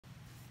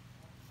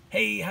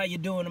Hey, how you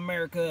doing,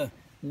 America?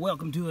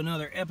 Welcome to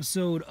another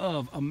episode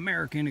of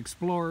American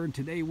Explorer.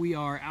 Today we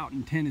are out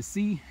in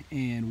Tennessee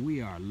and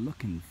we are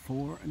looking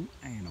for an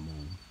animal.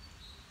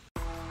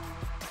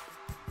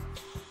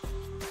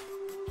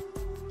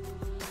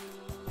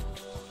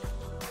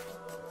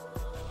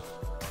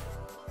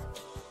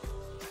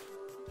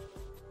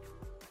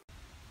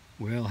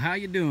 Well, how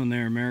you doing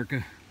there,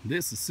 America?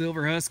 This is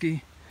Silver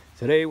Husky.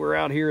 Today we're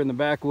out here in the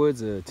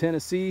backwoods of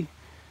Tennessee,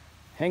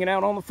 hanging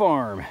out on the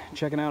farm,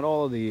 checking out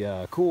all of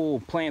the cool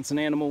plants and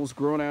animals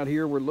growing out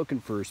here. We're looking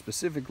for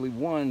specifically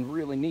one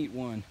really neat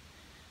one.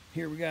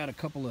 Here we got a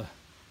couple of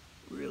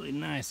really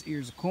nice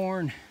ears of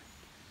corn.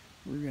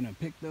 We're gonna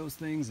pick those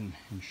things and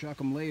shuck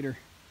them later.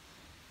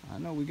 I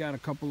know we got a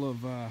couple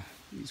of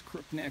these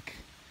crookneck,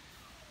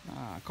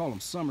 I call them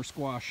summer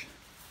squash,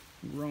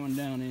 growing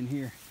down in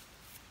here.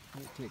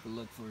 Let's take a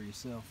look for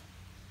yourself.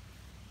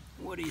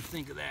 What do you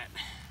think of that?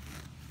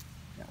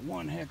 Got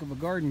one heck of a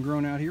garden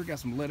growing out here. Got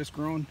some lettuce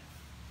growing.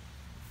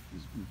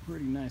 This is some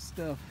pretty nice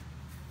stuff.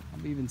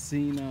 I've even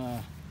seen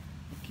a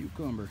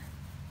cucumber.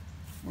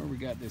 Where we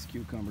got this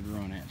cucumber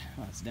growing at?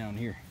 Oh, it's down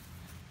here.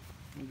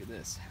 Look at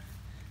this.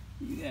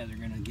 You guys are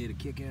gonna get a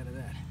kick out of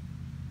that.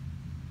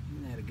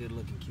 Isn't that a good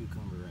looking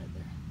cucumber right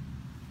there?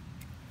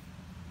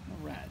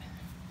 All right.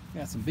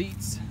 Got some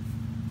beets.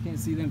 Can't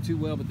see them too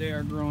well, but they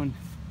are growing.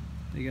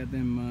 They got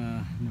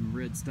them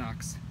red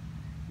stalks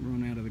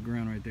growing out of the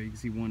ground right there. You can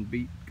see one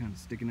beet kind of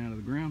sticking out of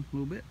the ground a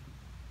little bit.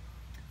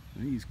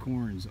 These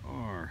corns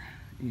are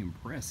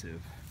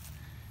impressive.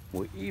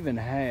 We even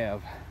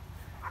have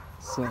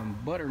some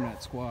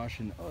butternut squash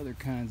and other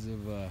kinds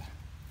of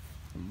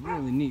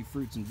really neat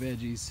fruits and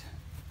veggies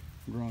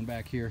growing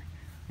back here,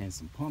 and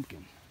some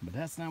pumpkin. But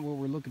that's not what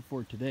we're looking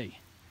for today.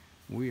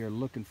 We are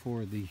looking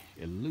for the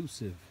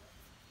elusive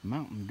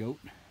mountain goat,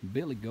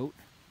 billy goat,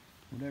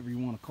 whatever you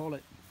want to call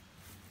it.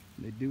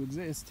 They do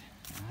exist.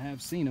 I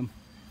have seen them,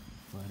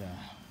 but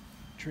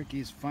tricky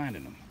is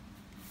finding them.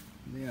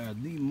 They are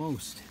the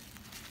most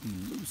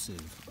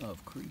elusive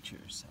of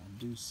creatures.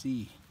 I do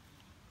see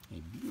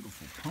a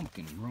beautiful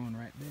pumpkin growing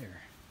right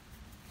there.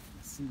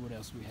 Let's see what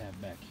else we have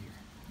back here.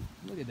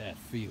 Look at that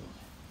field.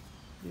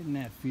 Isn't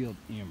that field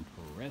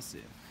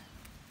impressive?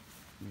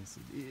 Yes,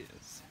 it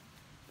is.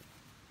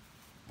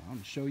 I'm going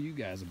to show you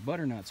guys a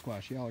butternut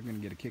squash. Y'all are going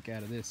to get a kick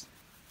out of this.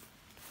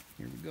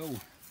 Here we go.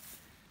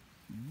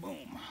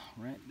 Boom,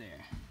 right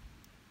there.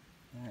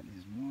 That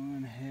is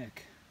one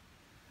heck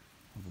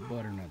of a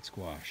butternut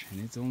squash,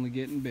 and it's only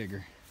getting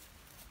bigger.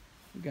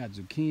 We got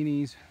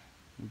zucchinis,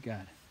 we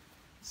got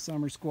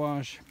summer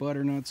squash,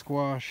 butternut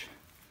squash,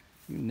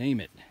 you name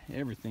it.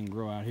 Everything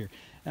grow out here.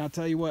 And I'll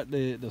tell you what,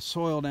 the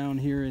soil down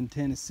here in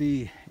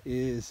Tennessee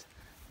is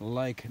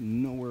like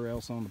nowhere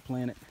else on the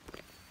planet.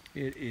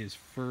 It is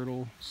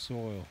fertile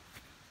soil.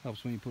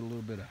 Helps when you put a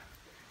little bit of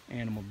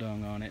animal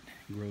dung on it.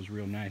 It grows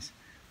real nice.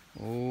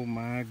 Oh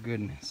my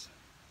goodness.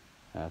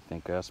 I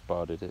think I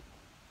spotted it.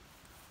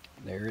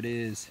 There it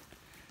is.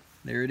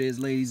 There it is,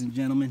 ladies and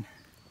gentlemen.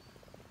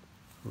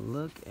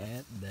 Look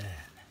at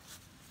that.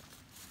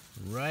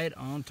 Right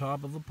on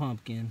top of a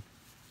pumpkin,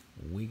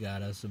 we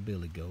got us a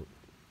billy goat.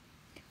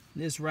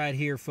 This right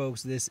here,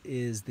 folks, this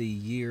is the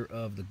year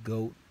of the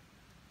goat.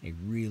 A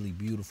really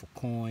beautiful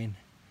coin.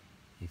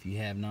 If you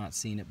have not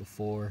seen it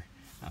before,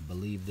 I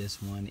believe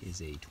this one is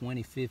a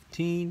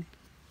 2015.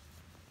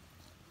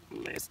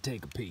 Let's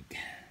take a peek.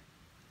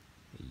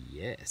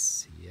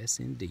 Yes, yes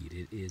indeed.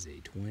 It is a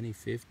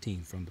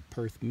 2015 from the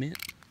Perth Mint.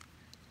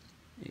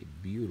 A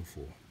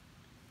beautiful,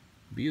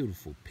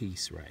 beautiful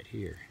piece right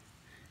here.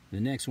 The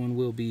next one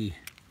will be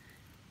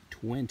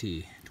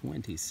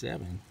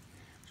 2027.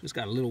 Just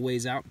got a little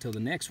ways out until the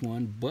next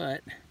one,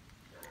 but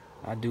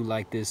I do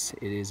like this.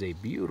 It is a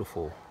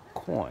beautiful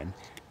coin.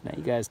 Now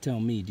you guys tell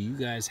me, do you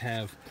guys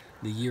have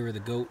the year of the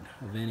goat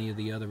of any of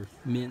the other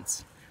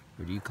mints?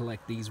 Or do you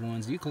collect these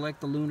ones? Do you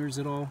collect the lunars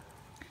at all?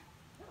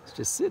 It's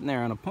just sitting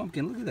there on a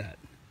pumpkin. Look at that.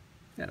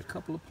 Got a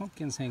couple of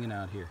pumpkins hanging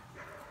out here.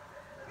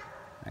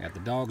 I got the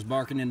dogs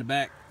barking in the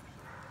back.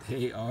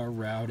 They are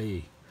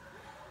rowdy.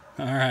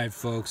 All right,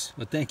 folks.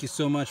 Well, thank you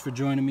so much for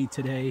joining me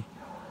today.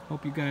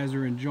 Hope you guys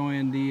are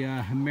enjoying the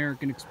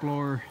American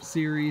Explorer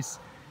series.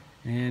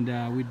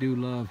 And we do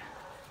love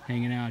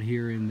hanging out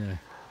here in the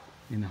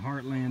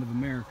heartland of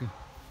America.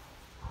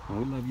 And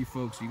we love you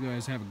folks. You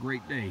guys have a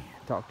great day.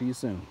 Talk to you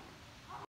soon.